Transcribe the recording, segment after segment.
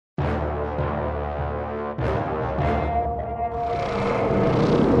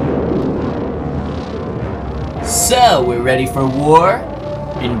So, we're ready for war?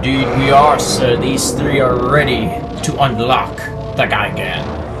 Indeed we are, sir. These three are ready to unlock the Gaigan.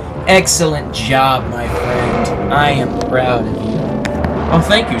 Excellent job, my friend. I am proud of you. Oh,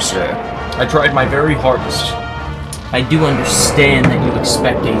 thank you, sir. I tried my very hardest. I do understand that you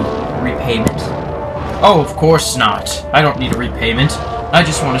expect a repayment. Oh, of course not. I don't need a repayment. I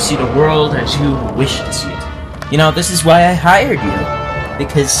just want to see the world as you wish to see it. You know, this is why I hired you.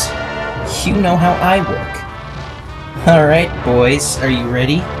 Because you know how I work. Alright, boys. Are you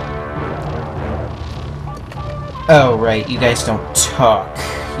ready? Oh, right. You guys don't talk.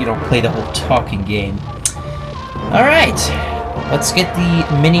 You don't play the whole talking game. Alright. Let's get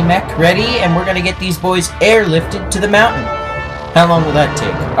the mini-mech ready, and we're gonna get these boys airlifted to the mountain. How long will that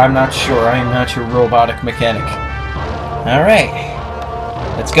take? I'm not sure. I am not your robotic mechanic. Alright.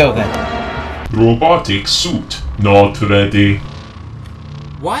 Let's go, then. Robotic suit not ready.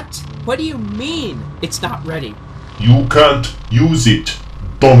 What? What do you mean? It's not ready. You can't use it,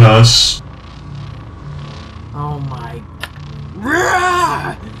 dumbass. Oh my...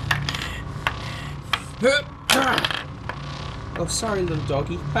 Oh, sorry, little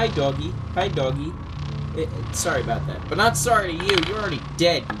doggy. Hi, doggy. Hi, doggy. Sorry about that. But not sorry to you. You're already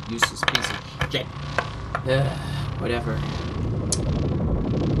dead, you useless piece of shit. Whatever.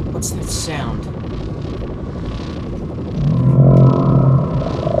 What's that sound?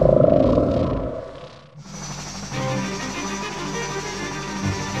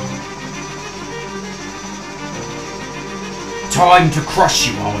 Time to crush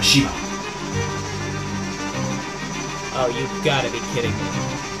you, Awa Shima. Oh, you've got to be kidding me.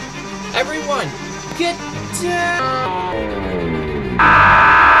 Everyone, get down!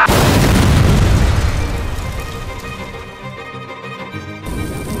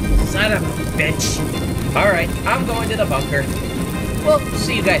 Son of a bitch. Alright, I'm going to the bunker. Well,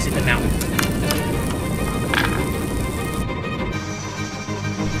 see you guys at the mountain.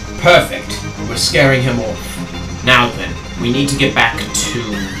 Perfect. We're scaring him off. Now then, we need to get back to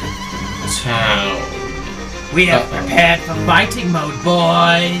town. We have prepared for fighting mode,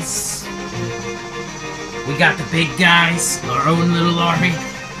 boys! We got the big guys, our own little army,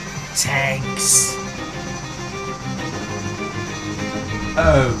 tanks.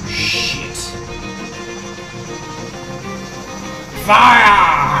 Oh, shit.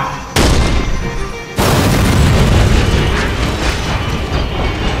 Fire!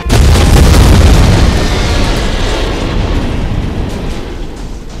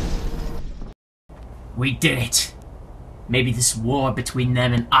 We did it! Maybe this war between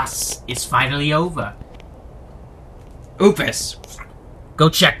them and us is finally over. Oofus! Go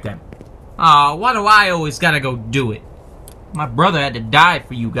check them. Aw, why do I always gotta go do it? My brother had to die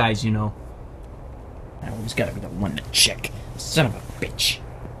for you guys, you know. I always gotta be the one to check. Son of a bitch.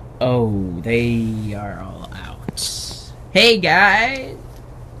 Oh, they are all out. Hey, guys!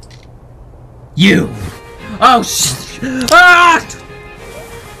 You! Oh, ah!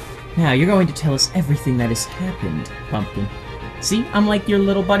 Now, you're going to tell us everything that has happened, Pumpkin. See, I'm like your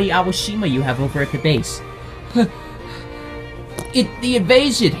little buddy Awa Shima you have over at the base. The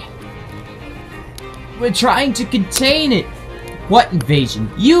invasion! We're trying to contain it! What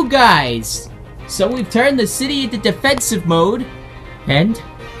invasion? You guys! So we've turned the city into defensive mode, and,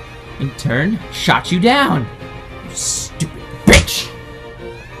 in turn, shot you down. You stupid bitch!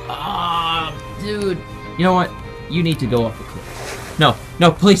 Dude. You know what? You need to go off the cliff. No,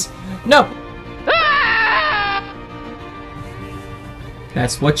 no, please! No!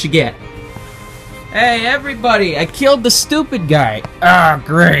 That's what you get. Hey, everybody! I killed the stupid guy! Ah,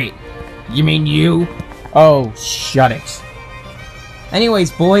 great! You mean you? Oh, shut it.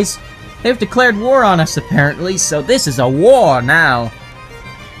 Anyways, boys, they've declared war on us, apparently, so this is a war now.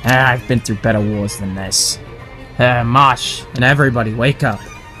 I've been through better wars than this. Mosh, and everybody, wake up.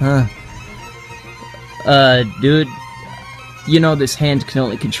 Dude, you know this hand can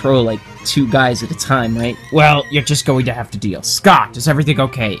only control, like, 2 guys at a time, right? Well, you're just going to have to deal. Scott, is everything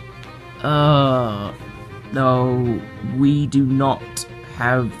okay? No, we do not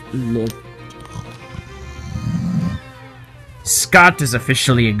have lived. Scott is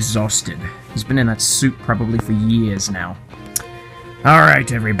officially exhausted. He's been in that suit probably for years now.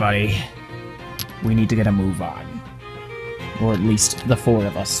 Alright, everybody. We need to get a move on. Or at least the 4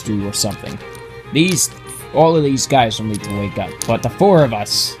 of us do, or something. All of these guys will need to wake up, but the 4 of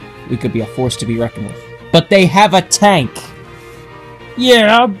us, we could be a force to be reckoned with. But they have a tank!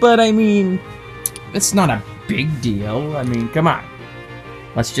 Yeah, but I mean, it's not a big deal. I mean, come on.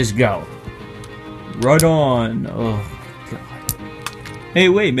 Let's just go. Right on. Oh, God. Hey,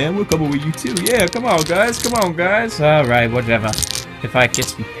 wait, man, we're coming with you too. Yeah, come on, guys. Come on, guys. Alright, whatever. If I get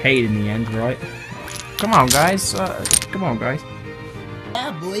to be paid in the end, right? Come on, guys. Come on, guys.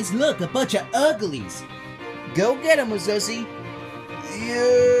 Ah, boys, look, a bunch of uglies. Go get them, Uzuzi.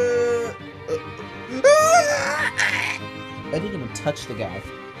 Yeah. I didn't even touch the guy.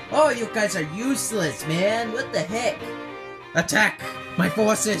 Oh, you guys are useless, man. What the heck? Attack! My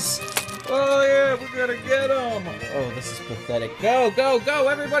forces! Oh, yeah, we're gonna get them! Oh, this is pathetic. Go, go, go!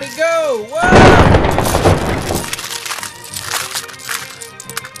 Everybody go! Whoa!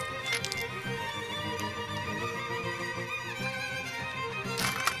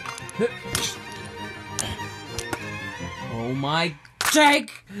 Oh my...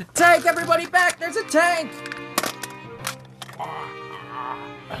 Tank! Tank! Everybody back! There's a tank!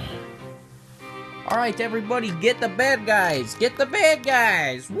 Alright, everybody, get the bad guys! Get the bad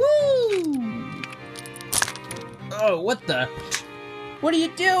guys! Woo! Oh, what the... What are you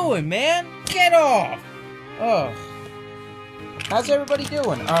doing, man? Get off! Oh. How's everybody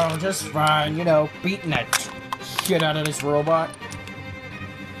doing? Oh, just fine, you know, beating that shit out of this robot.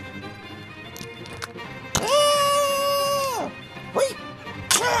 Ah! Wait!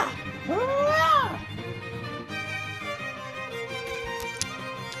 Ah! Ah!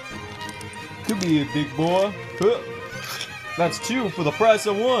 Come here, big boy. Huh. That's 2 for the price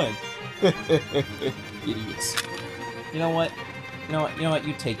of 1. Idiots. You know what? You know what? You know what?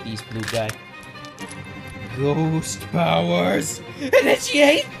 You take these, blue guy. Ghost powers!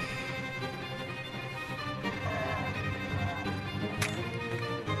 Initiate!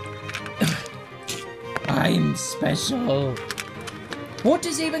 I'm special. What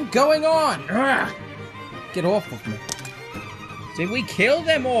is even going on? Ugh. Get off of me. Did we kill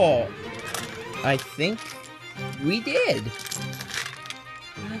them all? I think we did.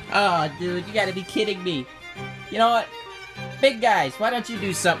 Oh, dude, you gotta be kidding me. You know what? Big guys, why don't you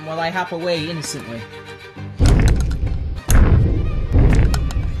do something while I hop away innocently?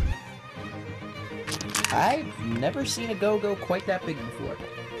 I've never seen a go-go quite that big before.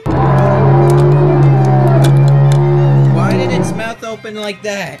 Why did its mouth open like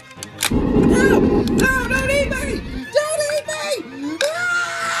that? No! No, don't eat me! Don't eat me!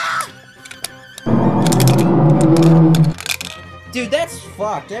 Ah! Dude, that's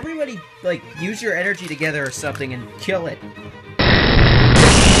fucked. Everybody, like, use your energy together or something and kill it.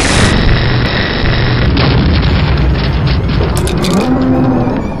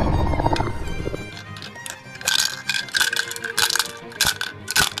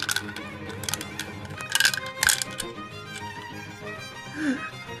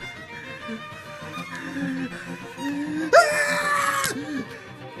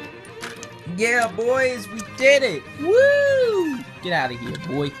 Yeah, boys, we did it! Woo! Get out of here,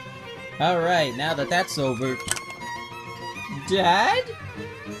 boy. Alright, now that that's over... Dad?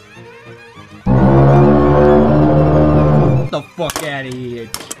 Get the fuck out of here.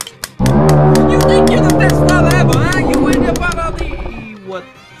 You think you're the best father ever, huh? You win your father the... What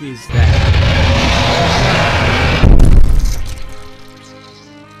is that?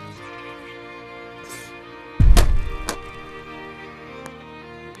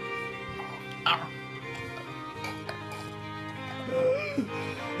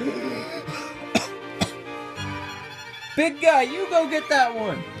 Big guy, you go get that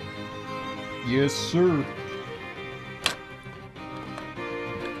one! Yes, sir.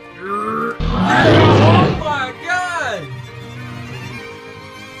 Oh my god!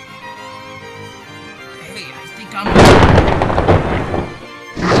 Hey, I think I'm...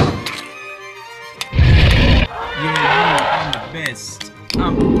 Yeah, I'm the best.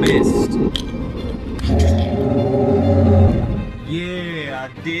 I'm the best. Yeah, I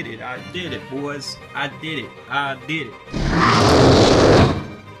did it. I did it, boys. I did it. I did it.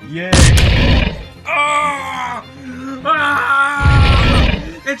 Yeah. Ah! Ah!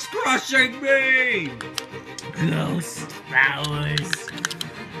 It's crushing me! Ghost powers.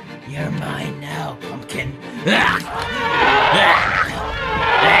 You're mine now, pumpkin.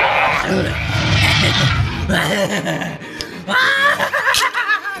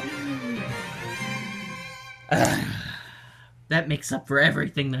 That makes up for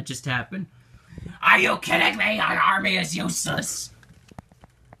everything that just happened. Are you kidding me? Our army is useless.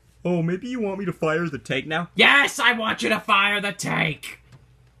 Oh, maybe you want me to fire the tank now? Yes, I want you to fire the tank!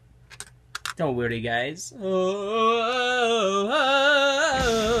 Don't worry, guys. Oh,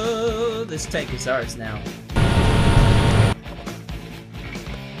 this tank is ours now.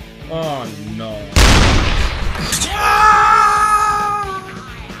 Oh, no.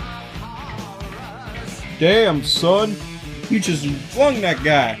 Damn, son. You just flung that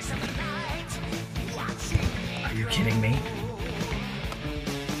guy. Are you kidding me?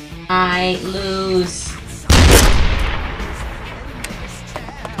 I lose.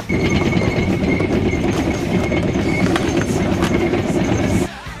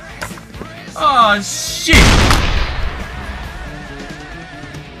 Oh, shit!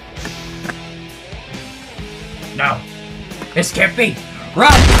 No. This can't be.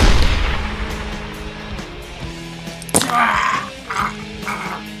 Run!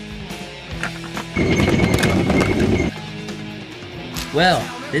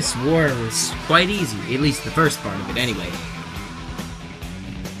 Well, this war was quite easy, at least the first part of it anyway.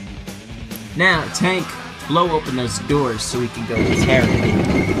 Now, Tank, blow open those doors so we can go tear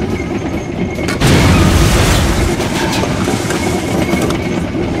it.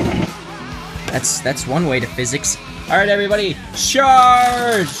 That's one way to physics. Alright everybody,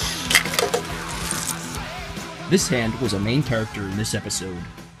 charge! This hand was a main character in this episode.